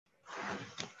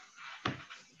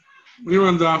We're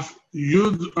on Daf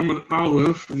Yud Amud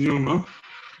Aleph and Yoma,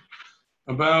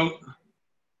 about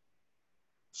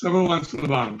 7 lines from the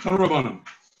bottom. Rabbanim.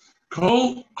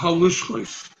 Kol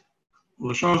halishchos,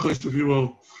 l'shachos, if you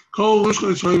will. Kol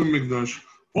lishchos hayim mikdash.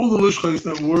 All the lishchos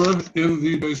that were in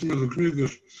the base of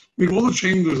Mikdash, all the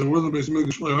chambers that were in the base of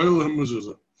Mikdash,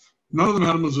 none of them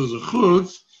had a mezuzah.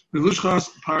 Chutz lishchas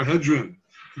parhedrin,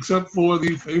 except for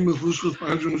the famous lishchas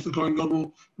parhedrin, which the Kohen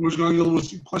Gadol was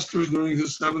sequestered during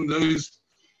his 7 days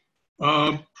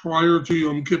prior to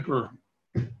Yom Kippur.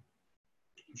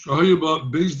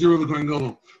 Shahayabah base deer of the Kohen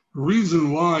Gadol. The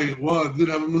reason why it did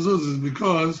have a mezuzah is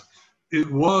because it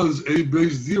was a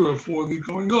base dira for the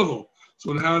Kohen Gadol,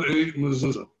 so it had a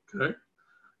mezuzah. Okay.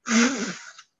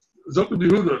 Zok Rabbi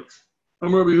Yehuda.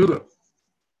 I'm Rabbi Yehuda.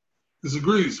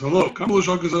 Disagrees. Hello. Kam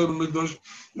l'shakas in Mikdash.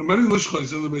 There are many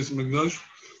lishchos in the base of Mikdash.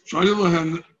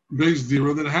 Shayelahem base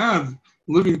dira that had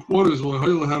living quarters. Well,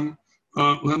 Hayelahem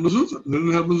mezuzah. They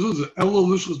didn't have mezuzah. Elo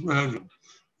lishchos behedrim.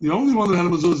 The only one that had a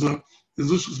mezuzah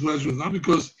is lishchos behedrim, not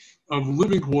because of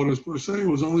living quarters per se. It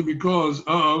was only because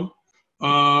of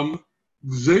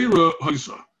Zera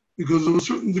Haisa, because of a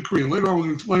certain decree. And later on, we're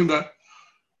going to explain that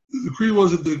the decree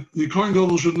was that the Kohen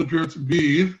Gadol shouldn't appear to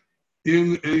be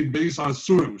in a base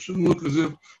asurim. Shouldn't look as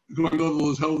if the Kohen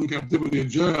Gadol is held in captivity in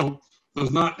jail,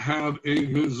 does not have a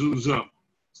mezuzah.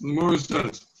 So the Gemara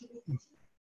says,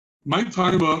 my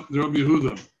taima, the Rabbi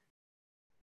Yehuda.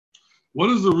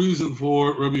 What is the reason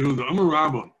for Rabbi Yehuda? I'm a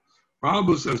Rabbah.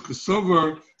 Rabbah says,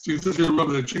 Kasover, see it says here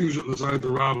Rabbah, they changed it on the side of the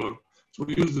Rabbah. So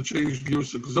we use the changed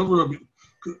gears. Kasover Rabbi,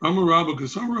 I'm a Rabbah,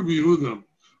 Kasover Rabbi Yehuda.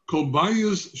 Kol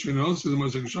bayis, shenos, the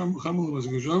Masakasham, Chamal, the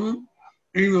Masakashamim,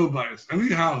 ain't no bias. Any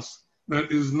house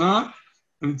that is not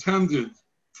intended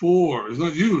for, is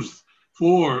not used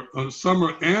for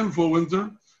summer and for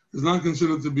winter, is not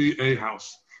considered to be a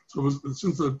house. So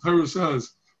since the Torah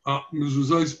says,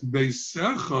 mezuzahs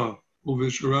beisecha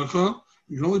uvisharecha,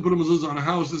 you can only put a mezuzah on a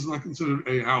house. This is not considered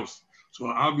a house. So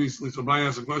obviously, so Abai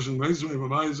asks a question. Basically, if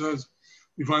Abai says,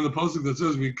 we find the pasuk that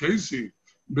says, "Vikesi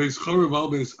beis chorev al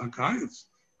beis hakayitz."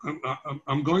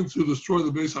 I'm going to destroy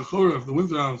the beis hachorev, the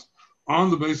winter house, on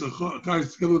the beis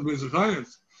hakayitz together with the beis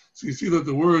hakayitz. So you see that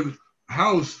the word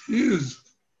house is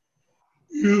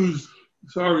used,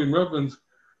 in reference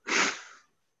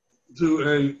to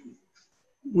a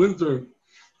winter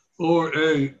or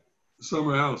a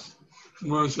summer house.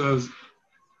 Gemara says,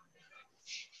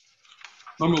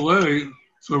 Amalei,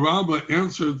 so Rabbah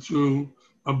answered to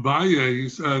Abaye, he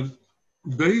said,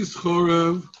 Beis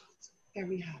Chorev,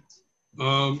 very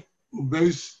hot.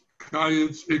 Beis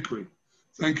Kayetz Ikri.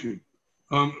 Thank you.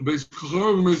 Beis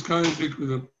Chorev and Beis Kayetz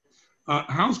Ikri.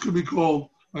 House could be called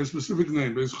by a specific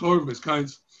name, Beis Chorev, Beis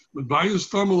Kayetz, but Bayis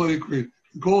Tamale Ikri,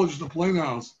 you call it just a plain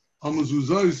house,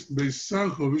 Amazuzais, Beis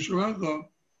Secho, Visharecha,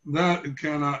 that it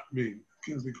cannot be. It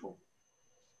can't be called.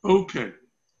 Okay.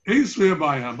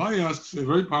 Abai asks a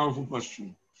very powerful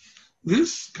question.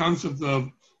 This concept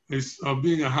of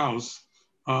being a house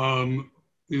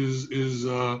is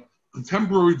a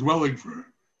temporary dwelling for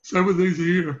 7 days a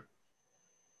year.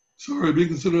 Being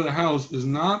considered a house is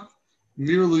not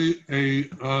merely a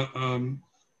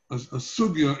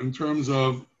sugya in terms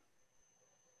of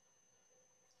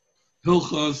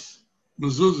hilchas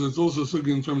mezuzah. It's also a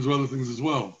sugya in terms of other things as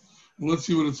well. And let's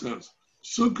see what it says.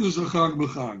 Sukkah zachag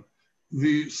b'chag.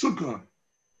 The sukkah,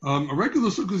 a regular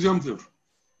sukkah is Yom Tiv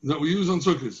that we use on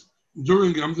sukkahs.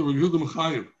 During Yom Tiv, Rabbi Yehuda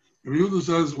Mechayev. Rabbi Yehuda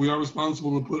says we are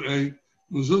responsible to put a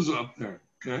mezuzah up there.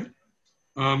 Okay,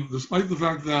 despite the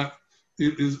fact that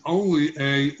it is only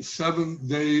a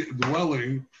 7-day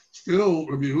dwelling, still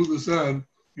Rabbi Yehuda said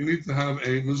you need to have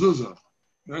a mezuzah.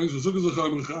 Okay, so sukkah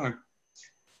zachag b'chag.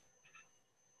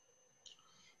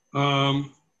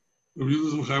 Rabbi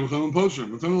Yehuda Mechayev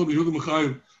Poshim. But then Rabbi Yehuda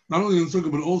Mechayev, not only in Sukkah,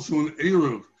 but also in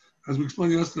Eruv. As we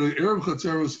explained yesterday, Eruv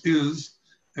Chatzeros is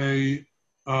a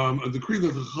decree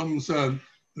that the Chacham said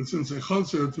that since a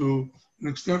Chatzer to an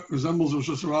extent resembles Rosh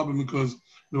Hashanah because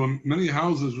there were many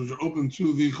houses which are open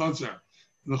to the Chatzer.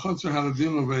 The Chatzer had a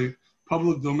deal of a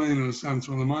public domain in a sense,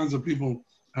 when the minds of people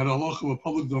had a halach of a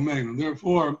public domain, and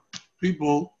therefore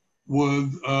people would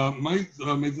might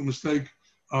make the mistake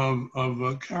of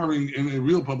carrying in a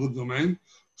real public domain.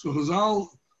 So Chazal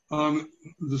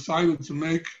decided to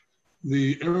make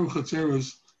the Erev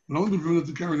Chatzeros, would only be permitted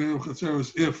to carry an Erev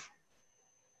Chatzeros if,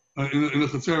 in a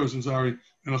Chatzeros,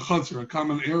 in a Chatzer, a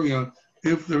common area,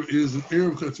 if there is an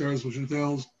Erev Chatzeros, which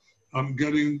entails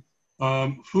getting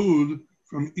food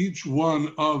from each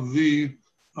one of the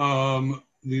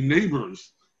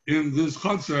neighbors in this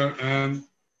Chatzer and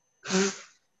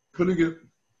putting it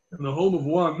in the home of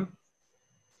one,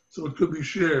 so it could be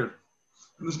shared.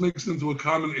 And this makes it into a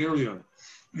common area,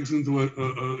 makes it into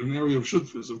an area of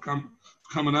shutfus, of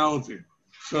commonality.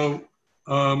 So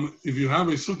if you have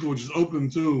a sukkah which is open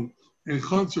to a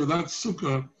chutzner, that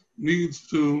sukkah needs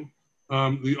to,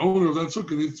 the owner of that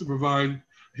sukkah needs to provide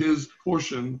his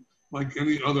portion like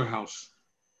any other house.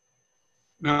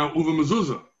 Now, uva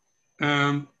mezuzah,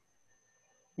 and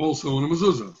also in a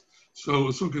mezuzah. So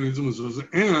a sukkah needs a mezuzah.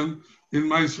 And in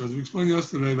Meiser, as we explained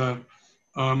yesterday, that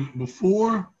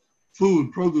before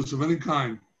food, produce of any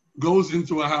kind, goes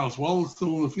into a house while it's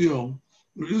still in the field,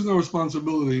 there is no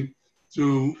responsibility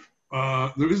to,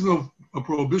 there is no a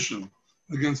prohibition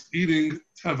against eating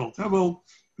tevel. Tevel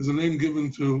is a name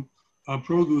given to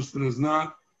produce that is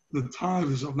not, the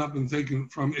tithes have not been taken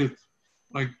from it,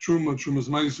 like truma's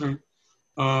meiser.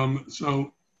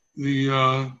 So the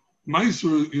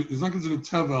meiser is not considered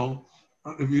tevel.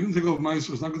 If you didn't take off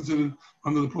meiser, it's not considered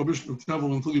under the prohibition of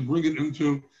tevel until you bring it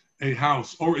into a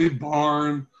house or a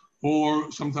barn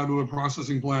or some type of a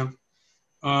processing plant.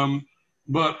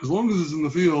 But as long as it's in the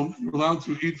field, you're allowed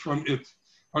to eat from it.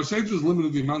 Our sages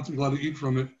limited the amount you're allowed to eat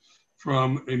from it,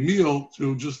 from a meal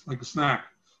to just like a snack.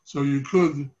 So you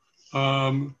could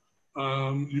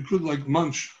like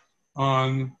munch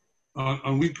on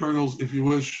wheat kernels if you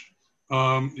wish.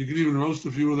 You could even roast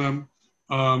a few of them,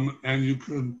 and you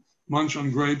could munch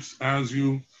on grapes as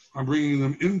you are bringing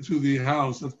them into the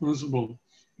house. That's permissible,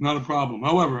 not a problem.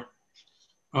 However,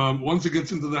 once it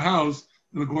gets into the house,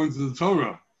 then according to the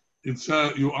Torah, it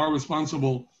says you are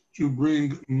responsible to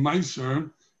bring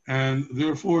meiser, and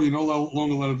therefore you're no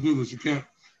longer allowed to do this. You can't,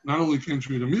 not only can't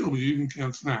you eat a meal, but you even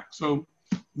can't snack. So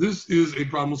this is a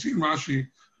problem. We'll see in Rashi,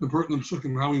 the pertinent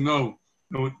psukim, how we know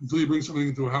that until you bring something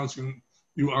into a house,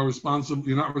 you are responsible.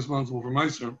 You're not responsible for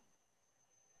meiser.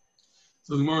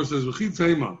 So the Gemarah says, "V'chi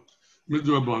tema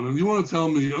midrabanan." And you want to tell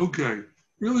me, okay,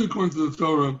 really according to the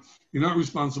Torah, you're not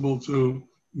responsible to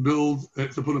build,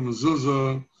 to put a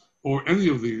mezuzah or any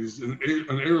of these. An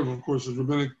Erev, of course, is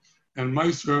rabbinic, and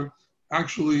meiser.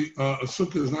 Actually, a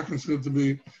sukkah is not considered to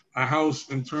be a house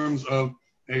in terms of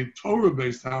a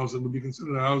Torah-based house. It would be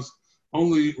considered a house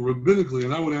only rabbinically,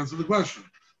 and that would answer the question.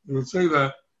 They would say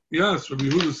that, yes, Rabbi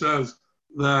Yehuda says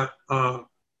that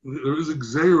there is a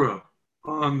gzeira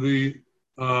on the,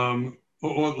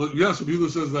 yes, Rabbi Yehuda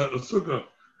says that a sukkah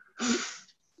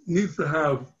needs to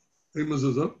have a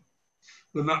mezuzah,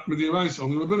 but not midiraisa,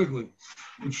 only rabbinically,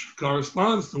 which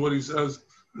corresponds to what he says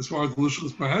as far as the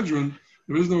Lishchus Parhedron.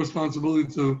 There is no responsibility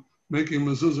to make a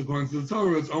mezuzah according to the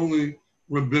Torah. It's only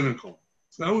rabbinical.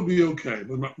 So that would be okay.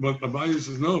 But Abaye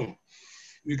says, no,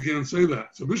 you can't say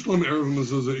that. So Bishlam Erev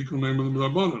mezuzah equal name of the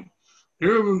Rabbanim.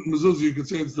 Erev mezuzah, you could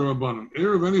say it's the Rabbanim.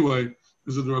 Erev anyway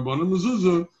is it the Rabbanim.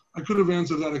 Mezuzah, I could have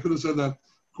answered that. I could have said that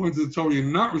according to the Torah, you're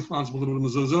not responsible to put a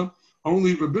mezuzah.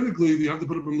 Only rabbinically, you have to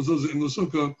put up a mezuzah in the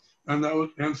sukkah, and that would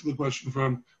answer the question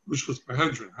from Lishchus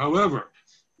Parhedron. However,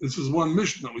 this is one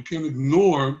Mishnah. We can't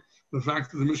ignore the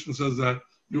fact that the Mishnah says that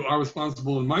you are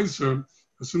responsible in Meiser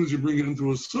as soon as you bring it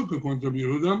into a sukkah, according to Rabbi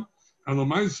Yehuda, and the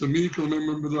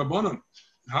Meiser,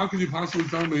 how can you possibly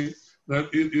tell me that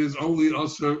it is only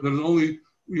us, that is only,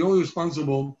 we only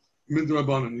responsible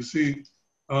midrabanan? You see,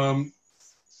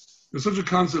 there's such a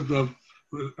concept of,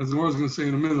 as the Gemara is going to say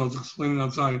in a minute, I'll just explain it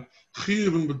outside,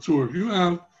 chiyav and batur. If you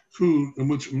have food in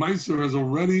which meiser has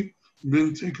already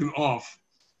been taken off,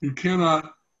 you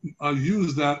cannot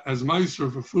use that as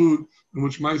meiser for food in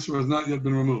which meiser has not yet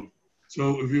been removed.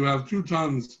 So if you have 2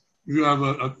 tons, if you have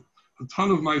a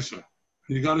ton of meiser,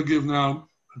 and you got to give now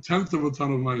 1/10 of a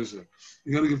ton of meiser,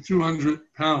 you got to give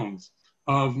 200 pounds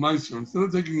of meiser. Instead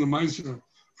of taking the meiser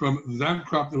from that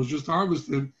crop that was just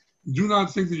harvested, do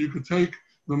not think that you could take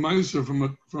the meiser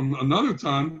from another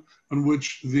ton on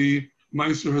which the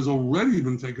meiser has already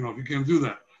been taken off. You can't do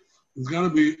that. It's got to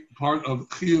be part of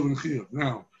chiyav and chiyav.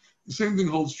 Now, the same thing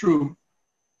holds true.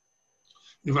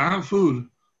 If I have food,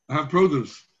 I have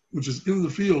produce, which is in the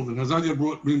field and has not yet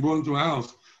been brought into a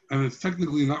house, and it's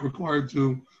technically not required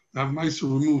to have meiser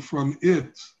removed from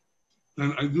it,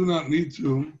 then I do not need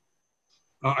to,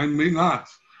 I may not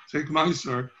take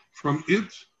meiser from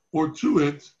it or to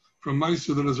it from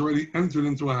meiser that has already entered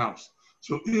into a house.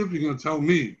 So if you're going to tell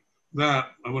me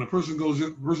that when a person goes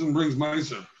in, person brings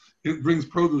meiser, it brings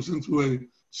produce into a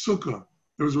sukkah,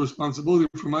 there is a responsibility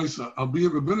for meiser,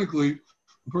 albeit rabbinically,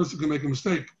 the person can make a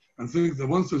mistake and think that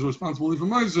once there's a responsibility for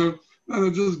meiser, then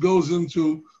it just goes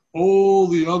into all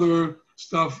the other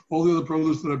stuff, all the other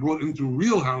produce that I brought into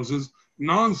real houses,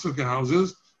 non-sukkah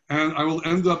houses, and I will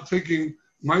end up taking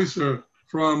meiser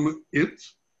from it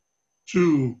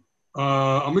to,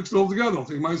 I'll mix it all together. I'll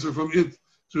take meiser from it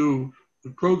to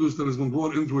the produce that has been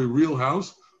brought into a real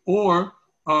house, or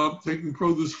taking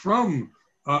produce from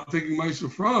taking meiser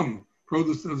from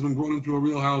produce that has been brought into a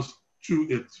real house to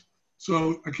it.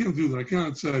 So I can't do that. I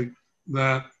cannot say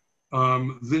that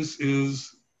this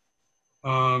is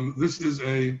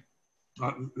a.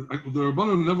 The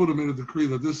Rabbanan never would have made a decree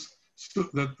that a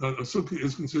sukkah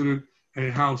is considered a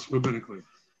house rabbinically.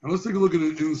 Now let's take a look at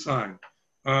it inside.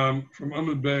 From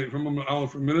Amud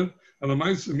Aleph for a minute. And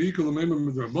Maisa,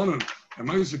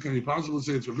 can you possibly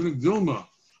say it's rabbinic dilma?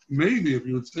 Maybe if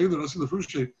you would say that, that's the first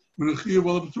shape. You're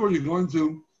going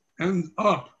to end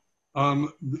up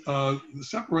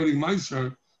separating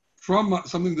Maisa from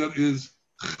something that is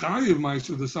chayiv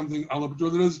Maisa to something ala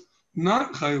patur that is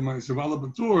not chayiv Maisa. Ala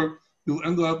patur, you'll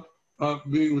end up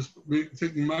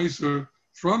taking Maisa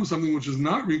from something which is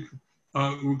not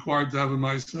required to have a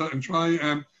Maisa and try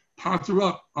and pater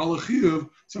up ala chayiv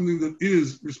something that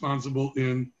is responsible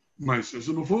in Maisa.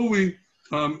 So before we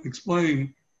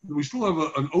explain, we still have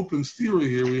an open theory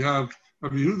here. We have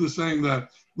Rabbi Yehuda saying that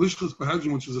Lishchas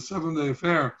Behedrin, which is a 7-day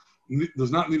affair,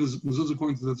 does not need a mezuzah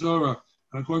according to the Torah.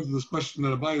 And according to this question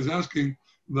that Abai is asking,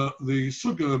 the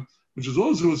sukkah, which is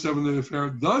also a 7-day affair,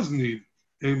 does need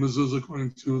a mezuzah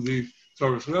according to the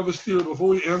Torah. So we have a theory. Before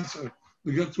we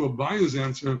get to Abai's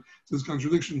answer to this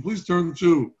contradiction, please turn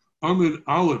to Amud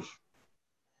Aleph.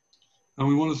 And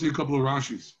we want to see a couple of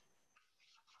Rashis.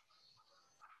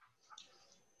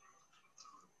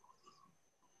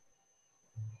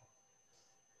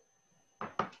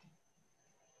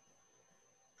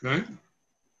 Okay.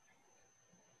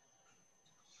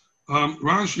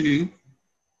 Rashi,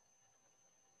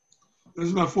 this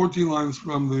is about 14 lines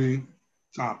from the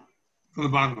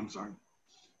bottom, I'm sorry.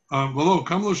 Below,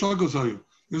 Kamlo Shalko tell you,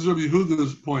 this is Rabbi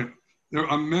Yehuda's point. There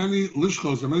are many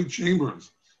lishchos, there are many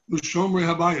chambers, l'shomrei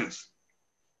habayis,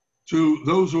 to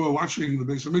those who are watching the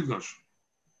Beis Hamikdash.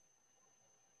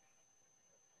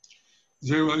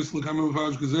 Zera is l'kamei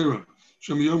ufaraj gezera,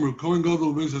 shem yomru, Kohen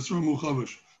Gadol Beis Hasur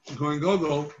muchavish. The Kohen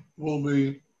Gadol will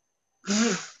be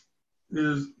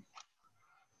is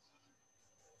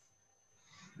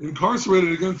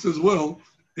incarcerated against his will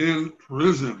in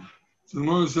prison. So the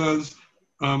Gemara says,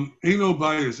 ain't no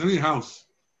bias, any house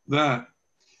that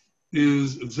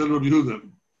is, it said Rabbi Yehuda,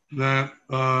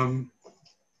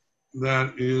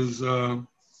 that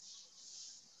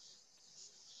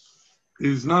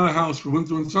is not a house for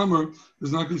winter and summer,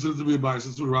 is not considered to be a bias.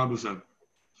 That's what Rabbah said.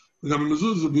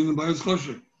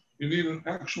 You need an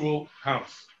actual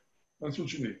house. That's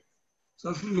what you need. So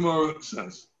that's what the Gemara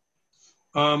says.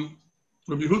 Rabbi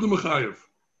Yehuda Mechayev.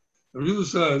 Rabbi Yehuda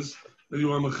says that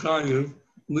you are Mechayev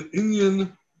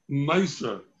Le'inyan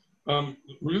Meiser. Rabbi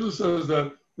Yehuda says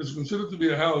that it's considered to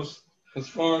be a house as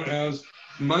far as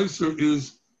Meiser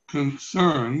is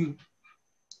concerned.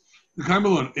 The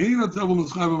Kaimelon, Ein HaTevel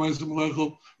Mitzchayv Meiser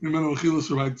Melechel Mimenu Achilas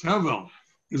Sarai. Tevel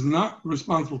is not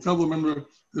responsible. Tevel, remember,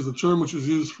 is a term which is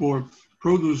used for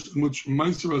produce in which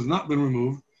Meiser has not been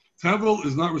removed. Tevel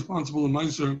is not responsible in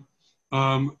Meiser.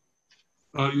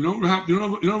 You don't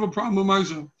have a problem with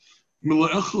Meiser.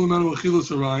 Mila'echel Mimenu Achilas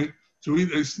Sarai, to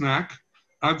eat a snack,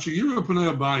 Ad Sheyira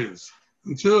Pnei Abayis,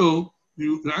 until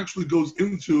it actually goes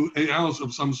into a house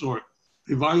of some sort,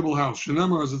 a viable house.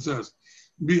 Shenemar, as it says,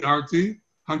 Bi'arti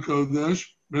HaKodesh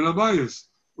Ben Abayis.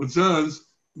 It says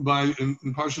in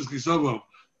Parshas Kisavo,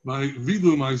 by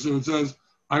Vidu Meiser, it says,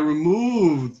 I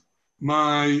removed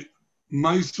my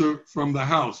Meiser from the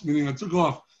house, meaning I took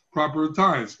off proper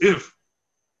ties. If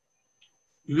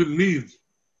you didn't need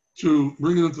to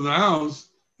bring it into the house,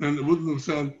 then it wouldn't have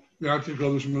said, Bi'arti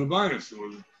HaKodesh Ben Abayis. It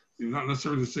was not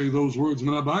necessary to say those words,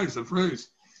 Ben Abayis, that phrase.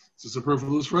 It's a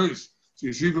superfluous phrase. So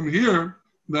you see from here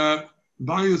that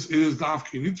bias is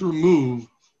dafki. You need to remove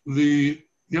you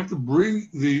have to bring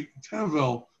the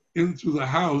tevel into the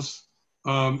house,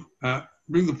 bring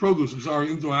the produce,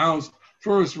 into a house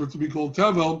first for it to be called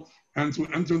tevel and to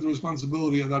enter into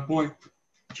responsibility at that point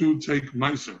to take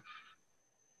meiser.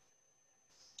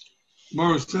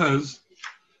 Gemara says,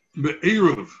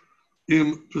 Be'eruv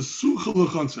im pesucha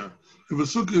l'chanzer. If a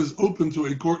sukkah is open to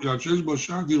a courtyard,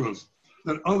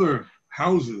 that other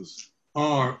houses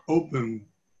are open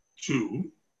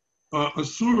to,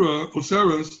 asura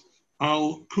oseres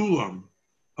al kulam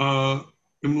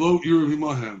imlo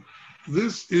iravimahem.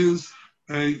 This is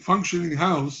a functioning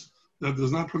house that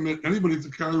does not permit anybody to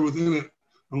carry within it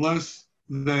unless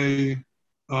he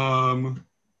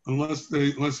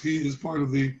is part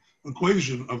of the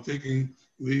equation of taking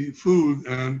the food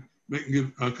and making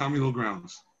it communal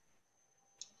grounds.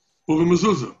 Over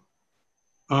mezuzah,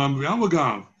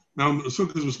 v'alagav. Now the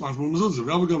sukkah is responsible for mezuzah.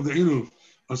 V'alagav de'enu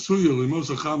asuya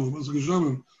l'mosa cham l'mosa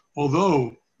geshamim.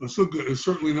 Although a sukkah is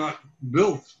certainly not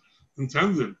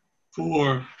intended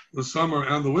for the summer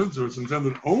and the winter, it's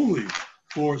intended only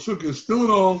for sukkah. Still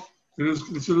in all, it is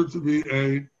considered to be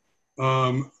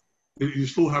you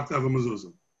still have to have a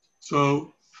mezuzah.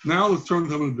 So now let's turn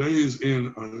to the Beis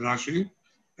in Rashi,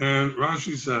 and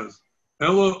Rashi says,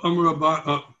 Ella Amr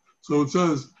so it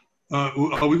says,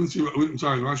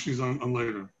 Rashi's on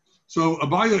later. So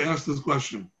Abaya asked this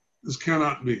question. This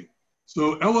cannot be.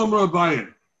 So Ella Amr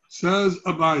Abaya says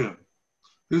Abaya.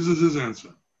 This is his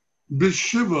answer.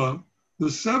 Bishiva, the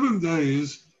 7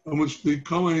 days on which the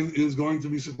Kohen is going to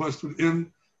be sequestered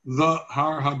in the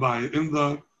Har Habaya, in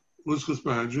the Lishchas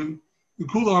Behedrin,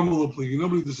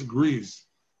 nobody disagrees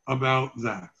about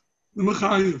that. The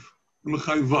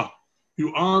Mechayiva,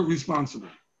 you are responsible.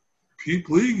 Keep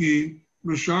ligi,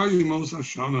 Mishari Mos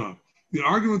Hashana. The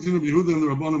argument in Rabbi Yehuda and the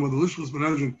Rabbanim of the Lishchas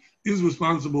Behedrin is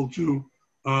responsible to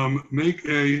make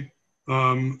to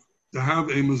have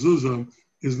a mezuzah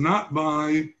is not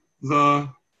by the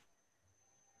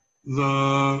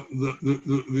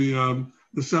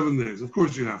 7 days. Of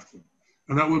course you have to.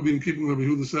 And that would be in keeping with Rabbi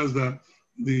Yehuda says that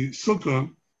the sukkah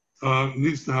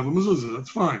needs to have a mezuzah.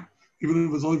 That's fine. Even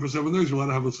if it's only for 7 days, you're allowed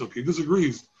to have a sukkah. He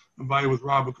disagrees with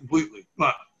Rabbah completely.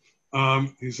 But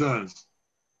he says,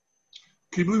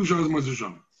 keep leaving Shara Mos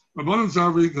Hashanah. Rabbanan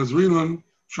Savri, Gazrinan,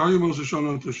 Shari Mos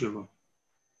Hashanah Teshiva.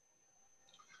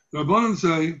 Rabbanan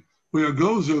say, we are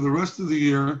gozer the rest of the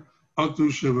year up to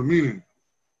Shiva, meaning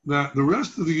that the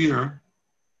rest of the year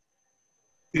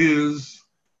is,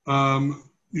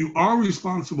 you are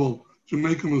responsible to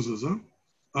make a mezuzah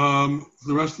for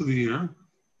the rest of the year,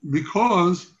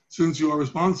 because since you are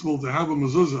responsible to have a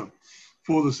mezuzah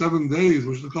for the 7 days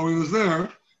which the Kohen is there,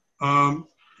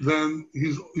 then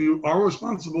you are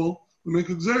responsible to make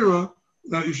a gzeira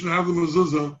that you should have the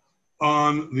mezuzah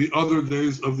on the other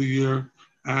days of the year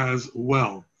as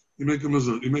well. You make a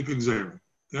mezuzah, you make a gzeira.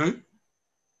 Okay?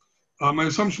 My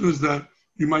assumption is that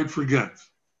you might forget.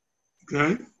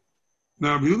 Okay?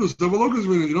 Now, you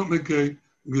don't make a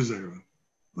gezerah.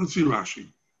 Let's see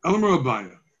Rashi. Elamar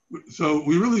Abaya. So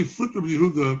we really flipped Rabbi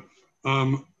Yehuda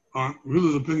on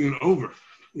Yehuda's opinion over.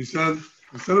 He said,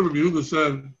 instead of Rabbi Yehuda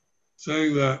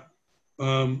saying that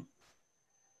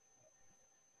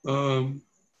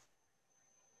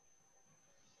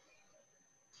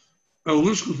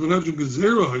Elishkus Menedrim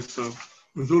Gezerah Haisa,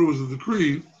 we thought it was a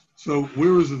decree. So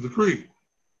where is the decree?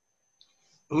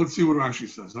 Let's see what Rashi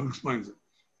says. That explains it.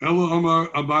 Ela Amar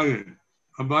Abaye.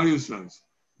 Abaye says,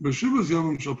 B'shivas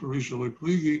Yamim Shal Parisha Lo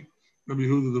Pligi Rabbi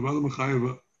Yehuda Devada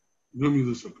Mechayeva Dumi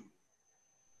L'Sukkah.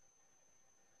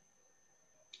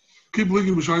 Keep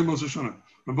Pligi B'Shayim Mos Hashanah.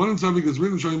 Rabbanan say because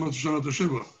reading Shayim Mos Hashanah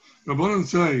Teshiva. Rabbanan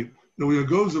say that we are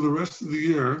goes of the rest of the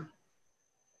year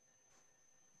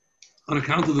on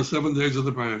account of the 7 days of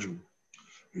the Parashim.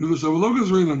 Yehuda said, "Well, look,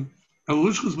 Zrinan,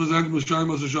 Elishchus B'Zag B'Shayim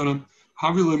Mos Hashanah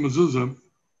Havile Mezuzah."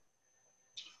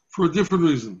 For a different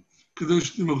reason.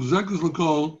 Kadesh Timachzekes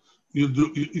L'Kol Yod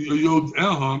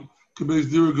Eha Kabeis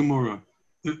Dira Gemarah.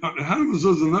 It had a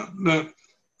mezuzah, not that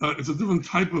it's a different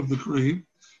type of decree.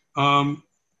 Shalo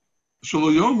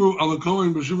Yomru Ala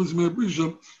Kohen B'Shivas Mei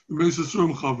Brisha B'Beis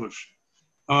Asurim Chavash.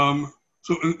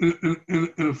 So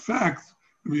in effect,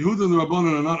 Yehuda and the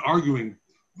Rabbanan are not arguing.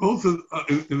 Both of,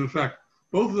 in effect,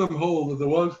 both of them hold that there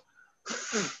was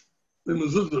a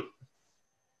mezuzah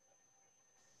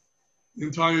the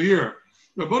entire year.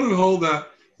 The Rabbanan hold that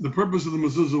the purpose of the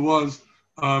mezuzah was,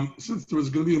 since there was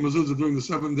going to be a mezuzah during the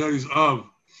 7 days of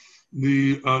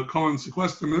the Kohen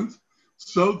sequestrament,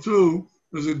 so too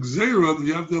there's a gzeira that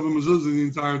you have to have a mezuzah the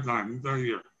entire time, the entire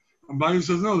year. And Abaye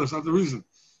says, no, that's not the reason.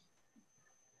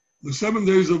 The 7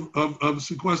 days of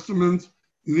sequestrament,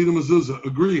 you need a mezuzah,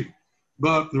 agreed.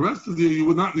 But the rest of the year, you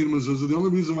would not need a mezuzah. The only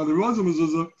reason why there was a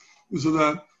mezuzah is so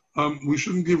that we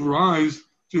shouldn't give rise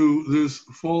to this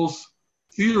false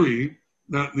theory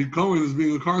that the Kohen is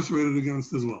being incarcerated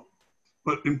against as well.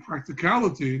 But in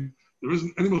practicality, there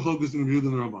isn't any machlokas in the Yehuda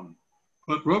and the Rabbanan.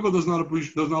 But Rava does not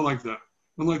like that.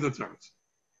 Don't like that teretz.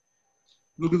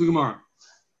 Look at the Gemara.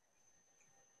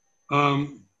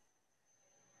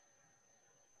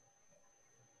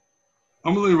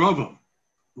 Amalei Rava.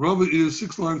 Rava is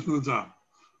 6 lines from the top.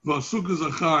 V'asukah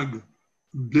zachag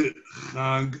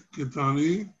b'chag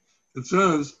ketani. It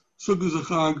says sukah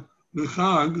zachag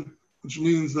b'chag, which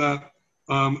means that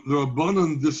the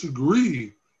Rabbanan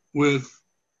disagree with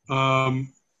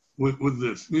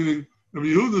this. Meaning, Rabbi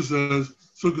Yehuda says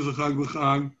Sukkah Zachag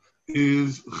B'Chag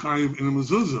is chayiv in a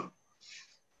mezuzah.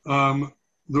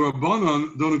 The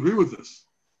Rabbanan don't agree with this.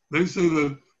 They say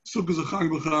that Sukkah Zachag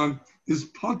B'Chag is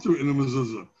patur in a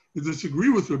mezuzah. They disagree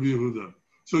with Rabbi Yehuda.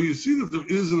 So you see that there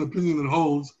is an opinion that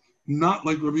holds not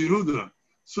like Rabbi Yehuda.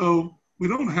 So we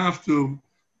don't have to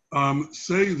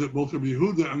say that both Rabbi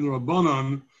Yehuda and the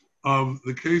Rabbanan of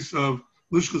the case of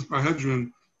Lishkas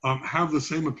Parhedrin have the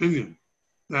same opinion,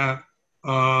 that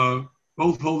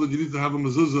both hold that you need to have a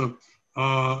mezuzah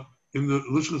in the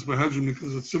Lishkas Parhedrin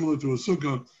because it's similar to a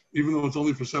sukkah, even though it's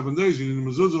only for 7 days, you need a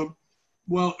mezuzah.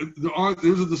 Well,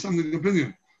 there's a dissenting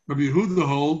opinion. Rabbi Yehuda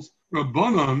holds,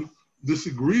 Rabbanan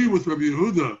disagree with Rabbi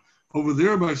Yehuda over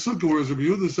there by sukkah, whereas Rabbi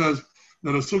Yehuda says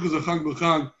that a sukkah is a chag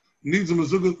b'chag, needs a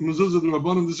mezuzah, the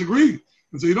Rabbanan disagree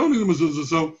and say you don't need a mezuzah.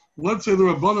 So let's say the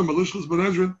Rabbanan, Lishkas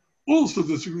Parhedrin, also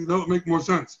disagree. That would make more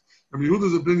sense. Rabbi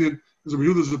Yehuda's opinion is Rabbi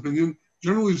Yehuda's opinion.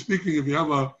 Generally speaking, if you have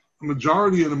a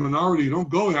majority and a minority, you don't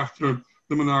go after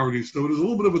the minority. So it is a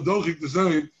little bit of a dochik to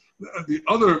say that the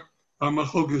other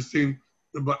machlokes team,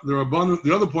 the Rabbanan,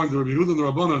 the other point, the Rabbi Yehuda and the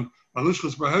Rabbanan,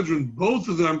 Lishkas Parhedrin, both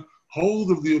of them hold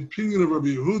of the opinion of Rabbi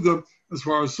Yehuda as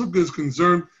far as sukkah is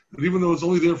concerned, that even though it's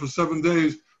only there for 7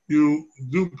 days, you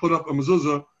do put up a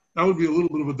mezuzah. That would be a little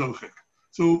bit of a dochik.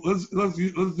 So let's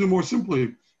do more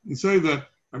simply and say that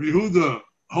Rabbi Yehuda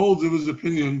holds of his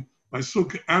opinion by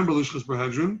sukkah and by Lishkas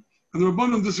Parhedrin, and the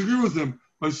Rabbanan disagree with him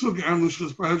by sukkah and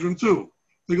Lishkas Parhedrin too.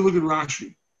 Take a look at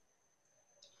Rashi.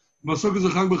 There is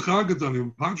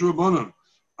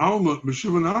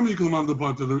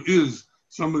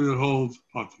somebody that holds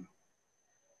pater.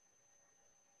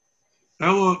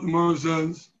 Ella, the Gemara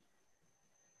says,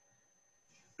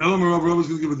 Ella Marav Rav is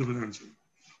going to give a different answer.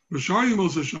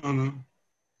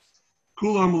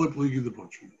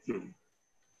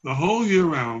 The whole year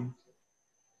round,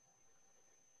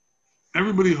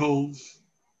 everybody holds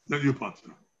that you're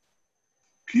pater.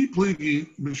 Keep pligi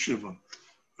b'shiva.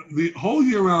 The whole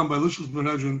year round by Lishkas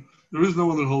Parhedrin, there is no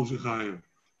one that holds you chayav.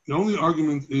 The only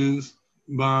argument is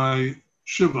by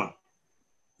Shiva,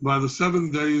 by the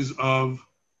 7 days of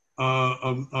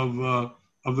the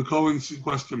Kohen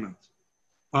sequestrament.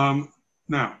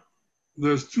 Now,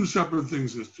 there's two separate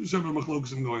things. There's two separate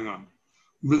machlokas going on.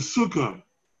 The Sukkah,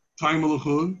 time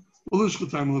l'chud, Lishka,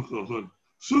 time l'chud.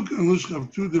 Sukkah and Lishka have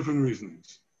two different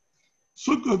reasonings.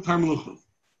 Sukkah, time l'chud.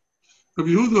 Rabbi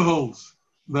Yehuda holds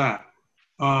that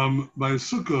by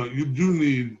Sukkah you do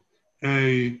need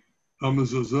a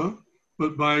mezuzah,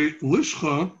 but by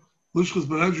Lishka, Lishkas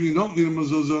Parhedrin, you don't need a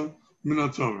mezuzah min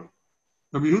Torah.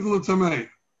 Rabbi Yehuda l'tamei,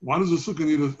 why does a Sukkah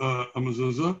need a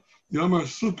mezuzah? Yomar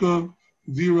Sukkah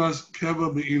diras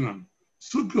keva be'inan.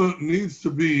 Sukkah needs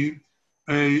to be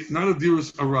not a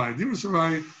diras arai. Diras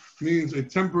arai means a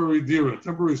temporary dira,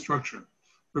 temporary structure.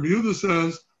 Rabbi Yehuda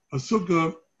says a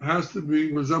Sukkah has to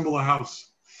resemble a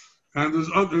house. And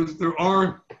there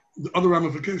are other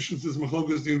ramifications to this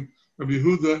machlokas in Rabbi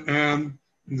Yehuda and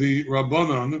the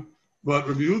Rabbanan, but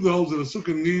Rabbi Yehuda holds that a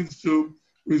sukkah needs to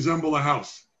resemble a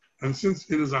house. And since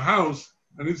it is a house,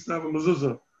 it needs to have a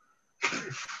mezuzah,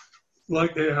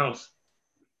 like a house.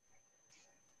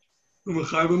 You are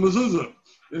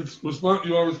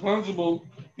responsible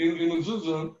in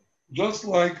mezuzah, just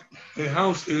like a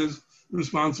house is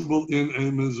responsible in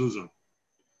a mezuzah.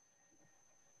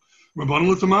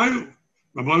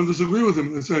 Rabbanan disagree with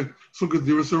him. They say, Sukkah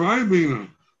diras arai bina.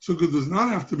 Sukkah does not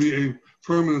have to be a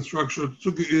permanent structure.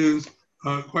 Sukkah is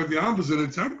quite the opposite, a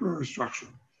temporary structure.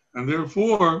 And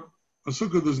therefore, a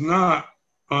Sukkah does not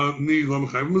need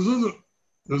lamachayv mezuzah.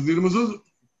 Doesn't need a mezuzah.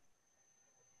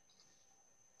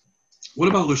 What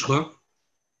about Lishcha?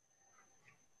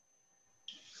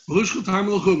 Lishcha time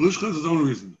l'chud. Lishcha has its own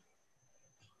reason.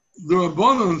 The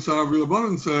Rabbanan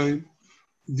say,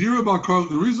 the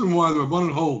reason why the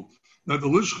Rabbanan hold that the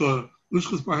Lishkas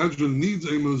Parhedrin needs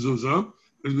a mezuzah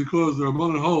is because the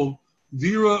Rabbanan hold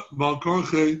dira bal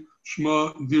karche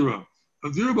shma dira. A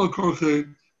dira bal karche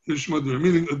is shma dira,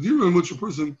 meaning a dira in which a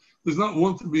person does not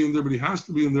want to be in there, but he has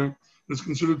to be in there, is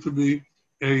considered to be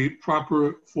a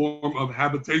proper form of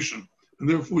habitation, and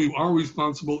therefore you are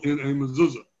responsible in a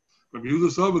mezuzah. Rabbi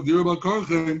Yehuda said, dira bal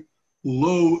karche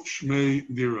lo shmei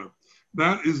dira.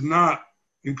 That is not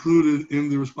included in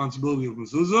the responsibility of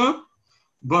mezuzah,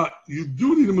 but you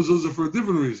do need a mezuzah for a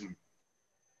different reason.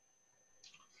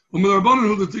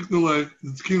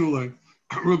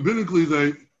 Rabbinically,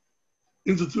 they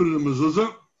instituted a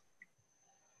mezuzah.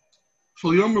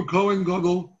 The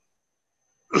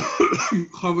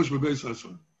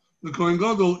Kohen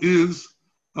Gadol is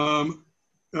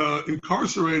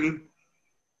incarcerated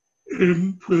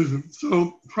in prison.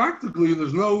 So practically,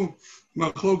 there's no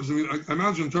machlokas. I mean, I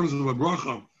imagine in terms of a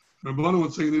bracha, Rabbanan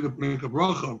would say you need to make a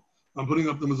bracha on putting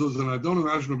up the mezuzah, and I don't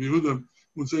imagine Rabbi Yehuda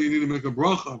would say you need to make a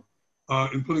bracha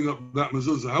in putting up that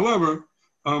mezuzah. However,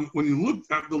 when you looked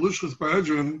at the Lishkas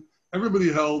Parhedrin, everybody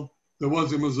held there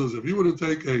was a mezuzah. If you were to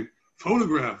take a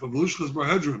photograph of the Lishkas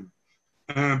Parhedrin,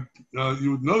 and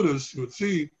you would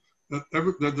see that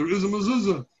there is a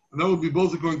mezuzah, and that would be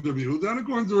both according to Rabbi Yehuda and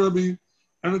according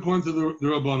to the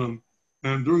Rabbanan.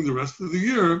 and during the rest of the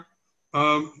year,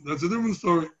 that's a different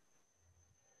story.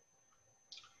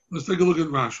 Let's take a look at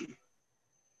Rashi.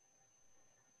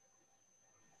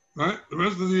 Right, the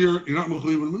rest of the year you're not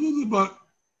mechuyev in mezuzah, but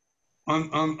on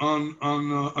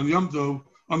Yom Tov,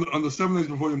 on the 7 days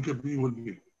before Yom Kippur, you would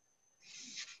be.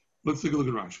 Let's take a look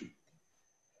at Rashi.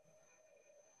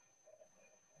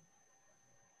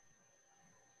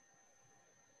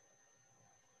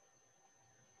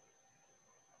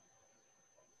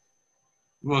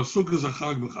 Well, Sukkah is a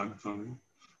chag b'chag tani.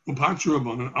 Upatchu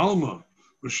rabbanan alma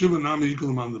v'shiva nami yikol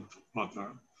aman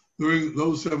patar. During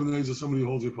those 7 days, if somebody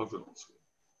holds your patar also.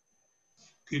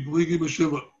 Keep ligi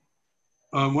b'shiva.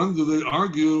 When do they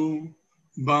argue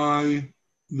by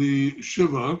the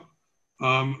shiva?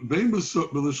 Bein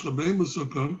b'lishcha bein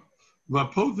b'sukkah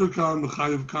v'apoter kan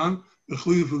v'chayiv kan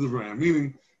v'chliya for the vraya.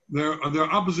 Meaning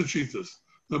they're opposite shittas.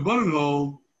 The button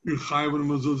hold you're chayiv and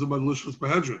mezuzah by the lishchas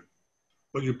b'hedrin,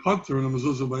 but you're pater in a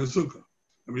mezuzah by a sukkah.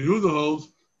 And Yehuda holds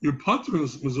you're pater in a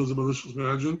mezuzah by lishchas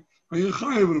b'hedrin, and you're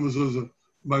chayiv in a mezuzah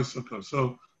by sukkah.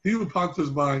 So he who paters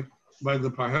by the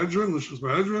parhedrin, lishchas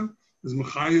b'hedrin, is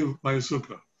mechayiv by a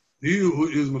sukkah. He who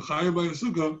is mechayiv by a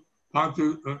sukkah,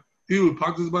 he who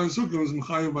paters by a sukkah is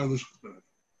mechayiv by lishchas b'hedrin.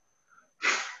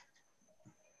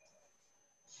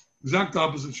 Exact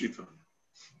opposite shita.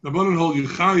 The Rabbanan hold you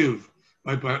chayiv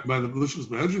by the lishchas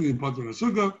b'hedrin, you pater in a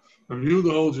sukkah. And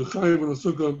Yehuda holds you chayiv in a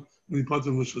sukkah, and you pater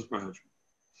in lishchas b'hedrin.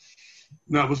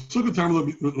 Now, but sukkah tamla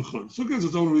b'chud. Sukkah has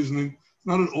its own reasoning. It's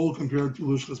not at all compared to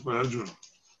lishchas b'hedrin.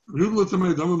 Yehuda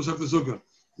l'tamei damar b'sef the sukkah.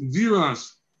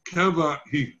 Diras keva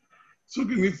he.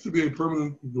 Sukkah needs to be a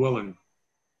permanent dwelling.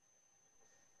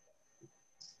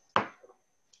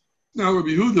 Now, Rabbi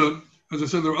Yehuda, as I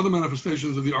said, there are other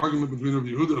manifestations of the argument between Rabbi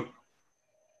Yehuda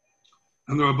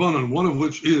and the Rabbanan, one of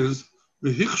which is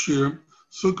the Hichshir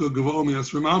Sukkah Gavol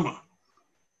Mi'asrim Amma.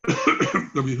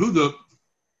 Rabbi Yehuda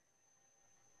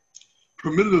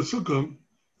permitted a sukkah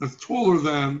that's taller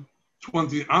than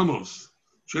 20 amos.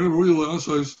 You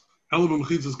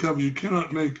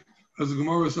cannot make, as the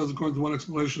Gemara says, according to one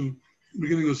explanation, the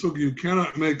beginning of sukkah, you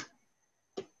cannot make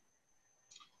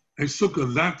a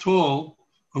sukkah that tall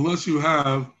unless you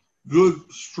have good,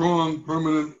 strong,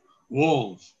 permanent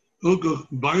walls. It's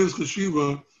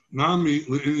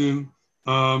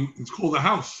called a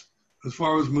house as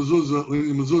far as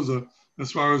mezuzah,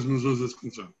 as far as mezuzah is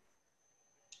concerned.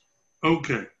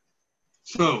 Okay,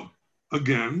 so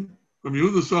again, from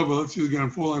Yehuda Sava, let's see again,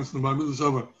 4 lines in the Bible. Yehuda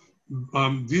Sava,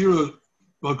 Dira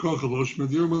Balkochalosh,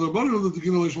 Medira Rabbanan, the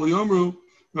Tekin Shal Yomru,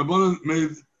 Rabbanan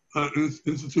made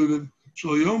instituted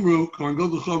Shal Yomru, Kohen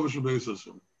Gadol Chavash Beis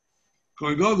Asur.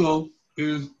 Kohen Gadol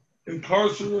is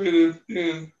incarcerated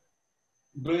in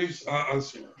Beis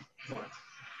Asur.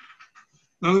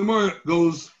 Now the Gemara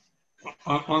goes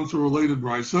on to related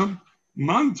brisa.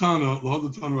 Mantana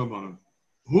L'Hadatana Rabbanan,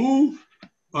 who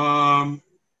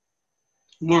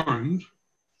learned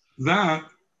that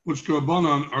which the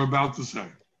Rabbanan are about to say.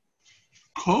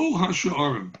 Kol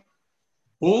HaSha'arim,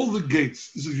 all the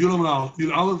gates. This is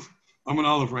Yud Aleph. I'm an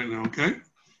Aleph right now, okay?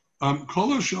 Kol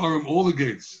HaSha'arim, all the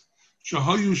gates.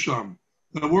 Shahayu Sham,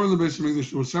 that were in the Beis Hamikdash.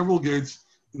 There were several gates,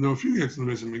 and there were a few gates in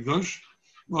the Beis Hamikdash.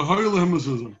 L'Hayu Lehem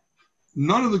Mezuzah.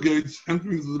 None of the gates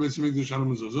entering into the Beis Hamikdash had a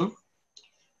mezuzah.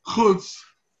 Chutz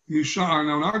Mishar.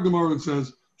 Now in our Gemara it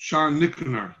says Shar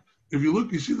Nikner. If you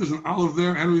look, you see there's an aleph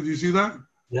there. Henry, do you see that?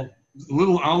 Yeah. A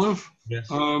little aleph. Yes.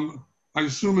 I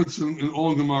assume it's in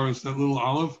all Gemaras, that little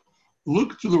aleph.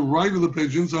 Look to the right of the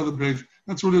page, inside the page.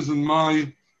 That's what it is in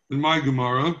my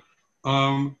Gemara.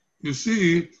 You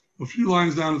see a few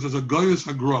lines down. It says a Gayas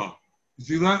Hagra. You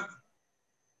see that?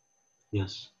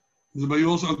 Yes. Is it by you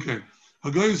also? Okay.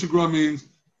 Hagayis Hagra means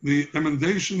the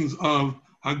emendations of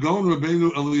Hagon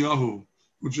Rabbeinu Eliyahu,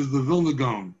 which is the Vilna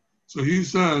Gaon. So he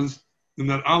says in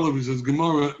that aleph, he says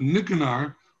Gemara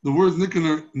Nikanar. The word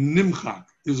Nikanar Nimchak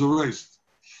is erased.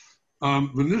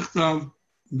 V'nichtav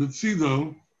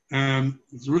B'tzido, and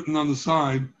it's written on the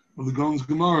side of the Gaon's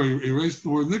Gemara. He erased the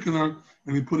word Nikanar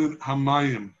and he put in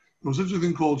Hamayim. There was such a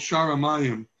thing called Shar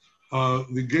Hamayim,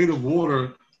 the gate of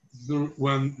water.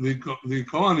 When the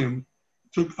Kohanim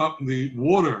took up the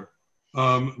water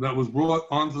that was brought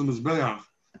onto the Mizbeach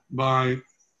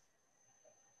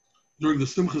during the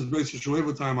Simchas Beis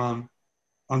Shoeva time on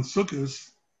Sukkot,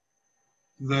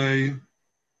 they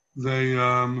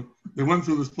went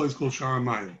through this place called Shar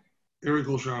Hamayim, area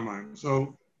called Shar Hamayim.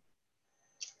 So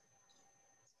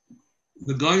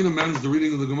the guy amends the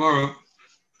reading of the Gemara,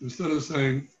 instead of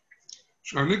saying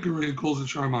Shar Nikari, he calls it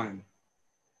Shar Hamayim.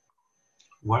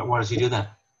 Why does he do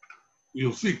that?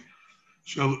 You'll see.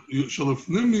 Inside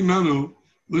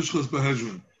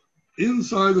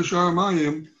the Shar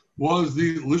Hamayim, was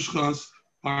the Lishchas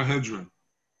Parhedrin.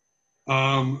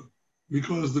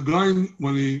 Because the guy,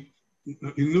 when he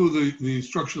knew the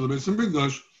structure of the Beis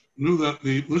Hamikdash, knew that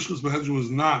the Lishchas Parhedrin was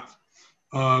not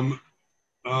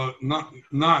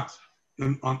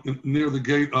near the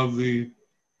gate of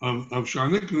Shar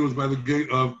Nikan, it was by the gate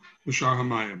of the Shar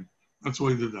Hamayim. That's why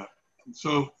he did that.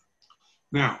 So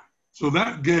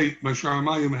that gate by Shar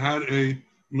Hamayim had a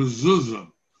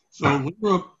mezuzah. So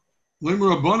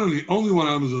Lemur Rabbanan, the only one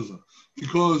had a mezuzah,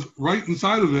 because right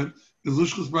inside of it is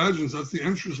Lishchas Parhedrin. So that's the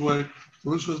entrance way to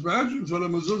Lishchas Parhedrin. So the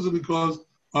mezuzah because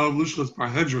of Lishchas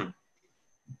Parhedrin.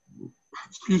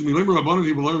 Excuse me, Lemur Rabbanan,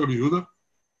 he below Rabbi Yehuda.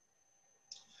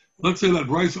 Let's say that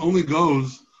Bryce only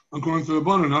goes according to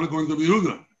Rabbanan, not according to Rabbi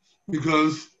Yehuda,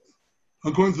 because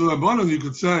according to Rabbanan, you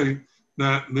could say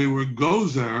that they were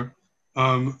gozer.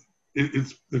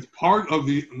 It's part of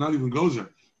the, not even gozer.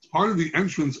 It's part of the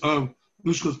entrance of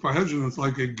Lishchas Parhedrin. It's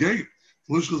like a gate.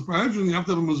 Lishchas Parhedrin, you have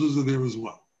to have a mezuzah there as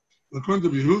well. According to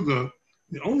Rabbi Yehuda,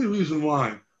 the only reason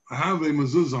why I have a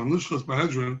mezuzah on Lishchas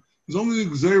Parhedrin is only the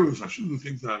gzeros. I shouldn't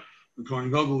think that the Kohen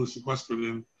Gadol is sequestered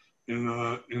in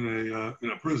a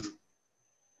prison.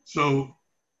 So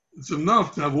it's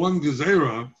enough to have one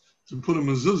gezerah to put a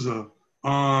mezuzah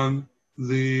on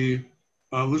the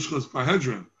Lishchas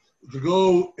Parhedrin. To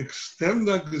go extend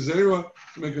that gezerah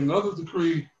to make another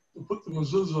decree to put the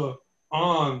mezuzah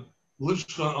on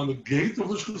the gate of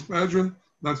Lishchas Parhedrin,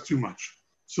 that's too much.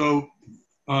 So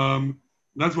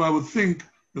that's why I would think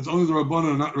that's only the Rabbanan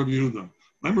and not Rabbi Yehuda.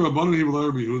 Remember Rabbanan, he will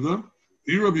Rabbi Yehuda.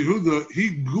 Rabbi Yehuda,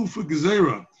 he gufa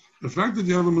gezerah. The fact that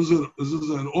you have a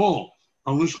mezuzah at all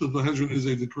on Lishchas Parhedrin is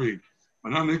a decree.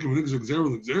 But now making a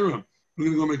gezerah, we're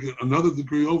going to go make another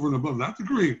decree over and above that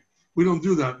decree. We don't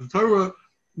do that. The Torah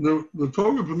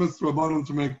permits the Rabbanan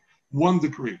to make one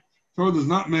decree. The Torah does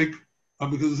not make,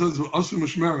 because it says asu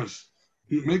mishmeres.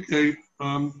 You make a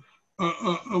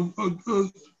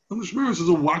mishmeres is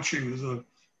a watching,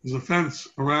 is a fence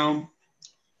around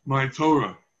my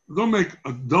Torah. Don't make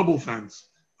a double fence,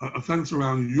 a fence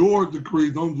around your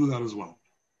decree. Don't do that as well.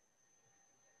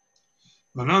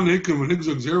 Because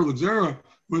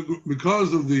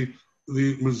of the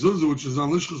mezuzah, which is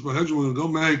on Lishchas Parhedrin, we're going to go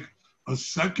make a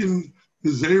second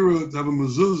gezerah to have a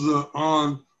mezuzah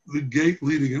on the gate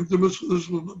leading into Lishchas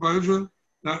Parhedrin.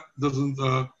 That doesn't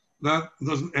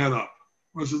add up.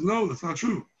 I says, no, that's not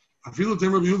true. It's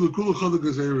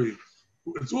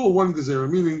all one gezerah,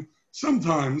 meaning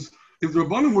sometimes if the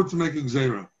Rabbanim were to make a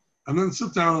gezerah and then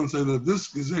sit down and say that this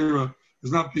gezerah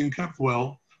is not being kept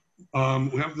well,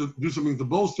 we have to do something to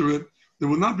bolster it, they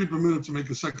would not be permitted to make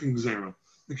a second gezerah.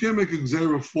 They can't make a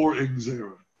gezerah for a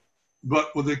gezerah.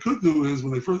 But what they could do is,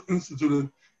 when they first instituted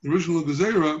the original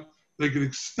gezerah, they could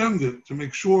extend it to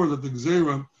make sure that the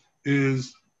gezerah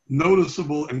is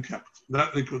noticeable and kept.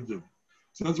 That they could do.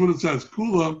 So that's what it says.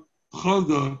 Kula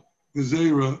chada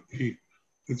gezerah hi.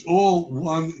 It's all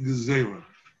one gezerah.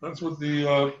 That's what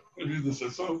the Rebbe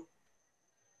says. So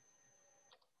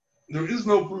there is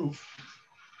no proof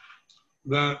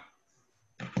that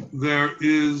there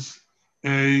is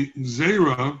a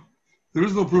zera. There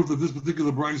is no proof that this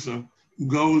particular brisa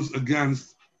goes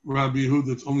against Rabbi Yehuda.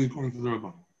 It's only according to the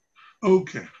Rabban.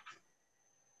 Okay.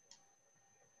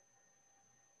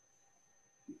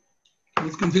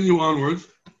 Let's continue onwards.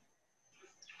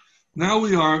 Now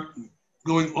we are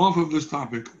going off of this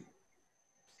topic.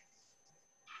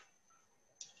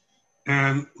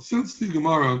 And since the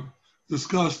Gemara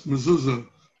discussed mezuzah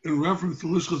in reference to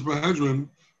Lishchas Parhedrin,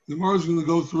 the Gemara is going to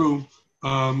go through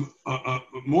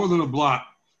more than a blot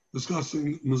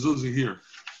discussing mezuzah here.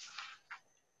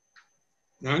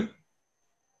 Okay?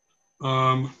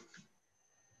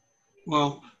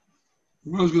 Well,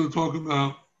 the Gemara is going to talk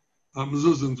about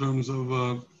mezuzah in terms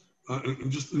of,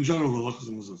 just in general, the halachas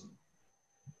of mezuzah.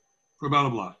 For about a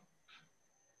blot.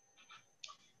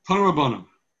 Tana Rabbanan,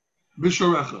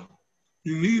 Bisharecha.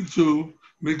 You need to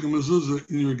make a mezuzah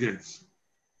in your gates.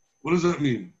 What does that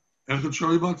mean? Echad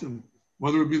shari batim,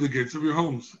 whether it be the gates of your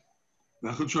homes,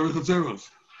 echad shari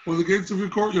chatzeros, or the gates of your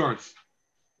courtyards,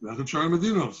 echad shari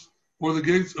medinos, or the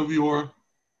gates of your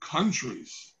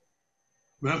countries.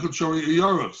 Echad shari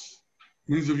iyaros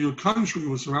means if your country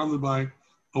was surrounded by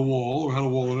a wall or had a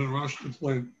wall in it. Rashi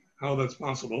explained how that's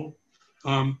possible.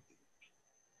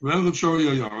 Echad shari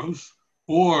iyaros,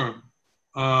 or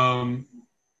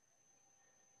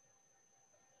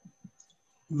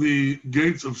the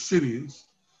gates of cities,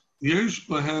 yesh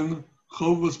bahen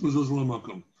chovas mezuzah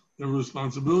lamakom. They have a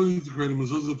responsibility to create a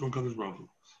mezuzah from Kadosh Baruch Hu.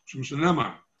 Shem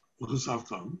shenemar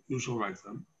l'chesavtam, you shall write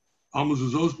them. Al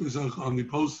mezuzos pesach, on the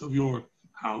posts of your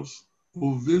house,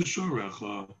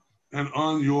 uvisharecha, and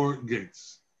on your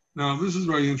gates. Now this is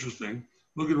very interesting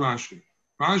Look at Rashi.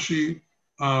 Rashi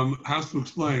has to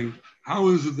explain how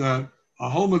is it that a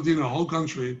whole Medina, a whole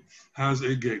country, has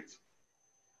a gate.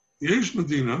 Yesh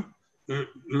Medina, there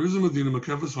is a Medina,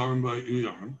 Makefas Harim by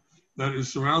Iyarim, that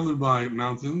is surrounded by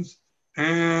mountains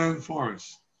and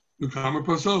forests. Gemarah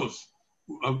Pasos,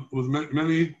 with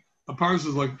many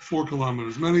parses like 4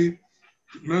 kilometers, many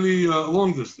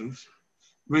long distance.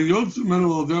 When Yotzu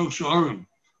Menel Del Sha'arim,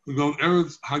 we go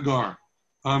Eretz Hagar.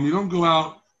 You don't go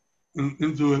out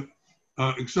into it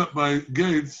except by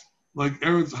gates like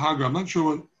Eretz Hagar. I'm not sure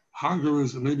what Hagar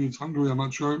is, maybe it's Hungary, I'm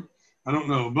not sure. I don't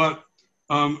know. But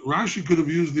Rashi could have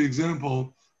used the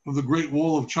example of the Great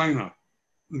Wall of China.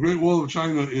 The Great Wall of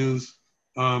China is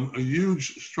a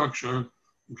huge structure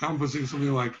encompassing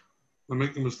something like, if I'm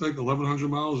making a mistake, 1,100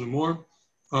 miles or more.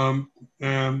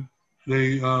 And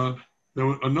there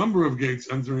were a number of gates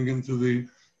entering into the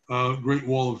Great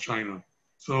Wall of China.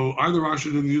 So either Rashi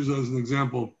didn't use it as an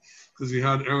example because he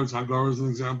had Eretz Hagar as an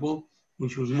example,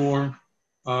 which was more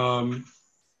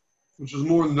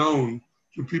known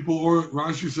to people, or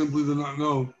Rashi simply did not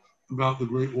know about the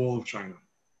Great Wall of China.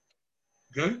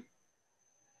 Okay?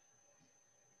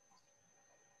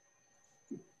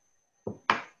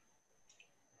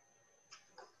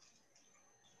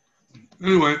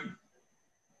 Anyway.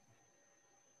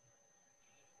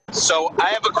 So I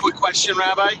have a quick question,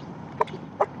 Rabbi.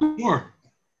 Sure.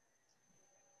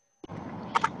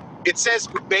 It says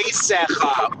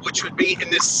Beisecha, which would be in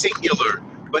the singular,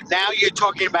 but now you're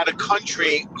talking about a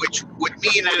country, which would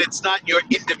mean that it's not your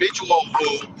individual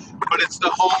home, but it's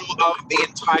the home of the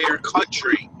entire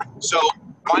country. So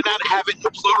why not have it in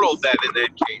plural then in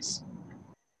that case?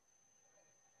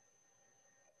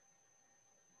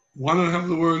 Why not have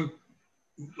the word?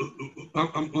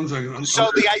 1 second.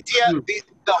 So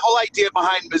the whole idea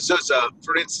behind mezuzah,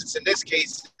 for instance, in this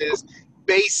case, is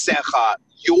Beisecha,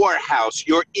 your house,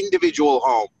 your individual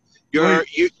home. You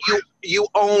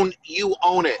own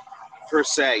it per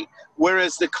se.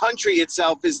 Whereas the country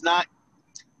itself is not.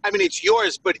 I mean, it's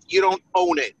yours, but you don't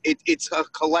own it. It's a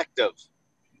collective.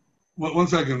 Well, 1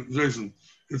 second, Jason.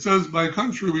 It says by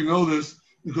country we know this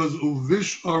because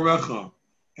uvish arecha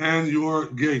and your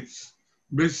gates.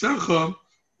 Beisecha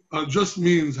just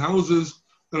means houses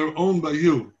that are owned by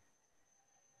you.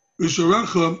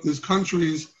 Visharecha is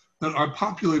countries that are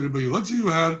populated by you. Let's say you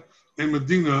had a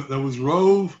Medina that was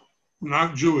Rove,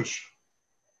 not Jewish.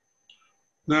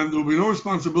 Then there would be no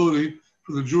responsibility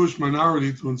for the Jewish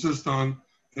minority to insist on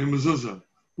a mezuzah.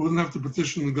 We wouldn't have to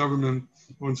petition the government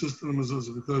or insist on a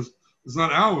mezuzah because it's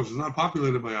not ours, it's not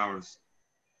populated by us.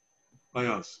 But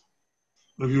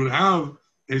if you would have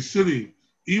a city,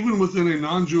 even within a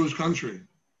non-Jewish country,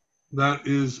 that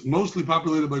is mostly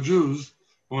populated by Jews,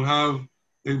 would have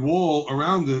a wall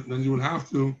around it, then you would have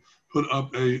to put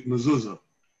up a mezuzah.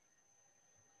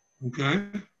 Okay?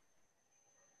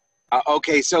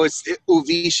 Okay, so it's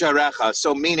uvisharecha.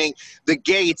 So meaning the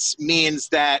gates means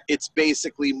that it's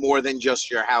basically more than just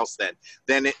your house then.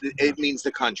 Then it means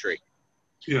the country.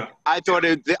 Yeah. I thought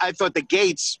the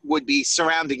gates would be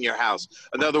surrounding your house.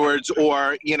 In other words,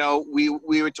 or we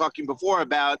were talking before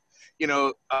about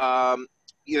the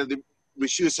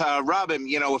Rishus HaRabim,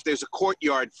 if there's a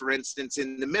courtyard, for instance,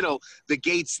 in the middle, the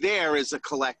gates there is a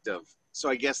collective. So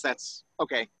I guess that's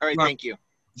okay. All right. Thank you.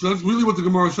 So that's really what the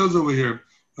Gemarah says over here.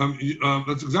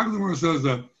 That's exactly what it says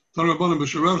that Tanrabanim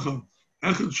b'sharecha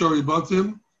echad shari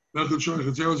batim echad shari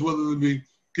chateras, whether it be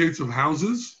gates of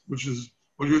houses, which is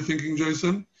what you're thinking,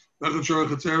 Jason, echad shari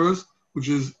chateras, which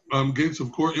is gates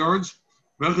of courtyards,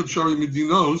 echad shari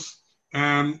medinos,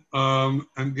 and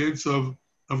gates of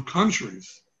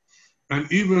countries, and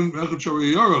even echad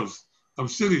shari yaros of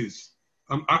cities.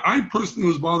 I personally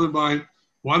was bothered by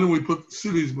why don't we put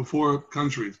cities before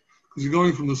countries? Because you're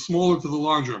going from the smaller to the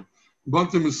larger.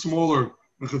 Batim is smaller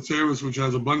than Chatzeris, which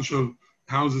has a bunch of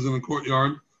houses in a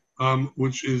courtyard,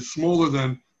 which is smaller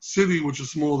than city, which is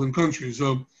smaller than country.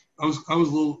 So I was a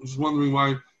little just wondering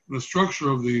why the structure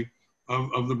of the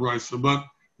brisa. But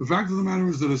the fact of the matter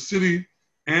is that a city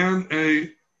and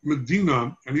a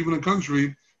Medina and even a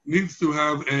country needs to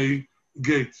have a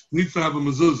gate, needs to have a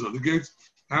mezuzah. The gates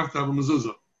have to have a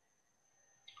mezuzah.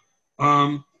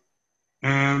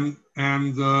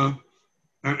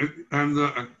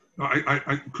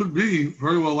 I could be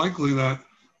very well likely that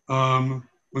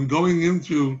when going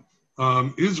into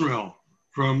Israel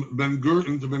from Ben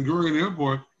Gurion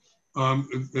Airport,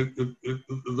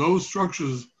 those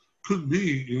structures could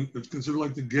be, it's considered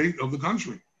like the gate of the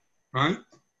country, right?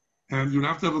 And you'd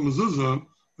have to have a mezuzah,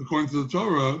 according to the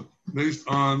Torah, based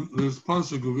on this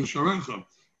pasuk of Visharecha.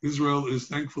 Israel is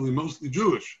thankfully mostly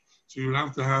Jewish, so you'd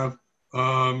have to have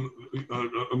a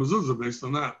mezuzah based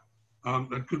on that.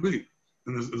 That could be.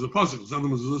 And there's a pasuk.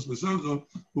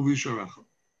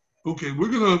 Okay,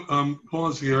 we're gonna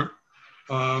pause here,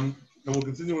 and we'll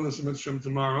continue on this Mitzvah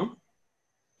tomorrow.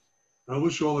 I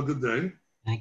wish you all a good day.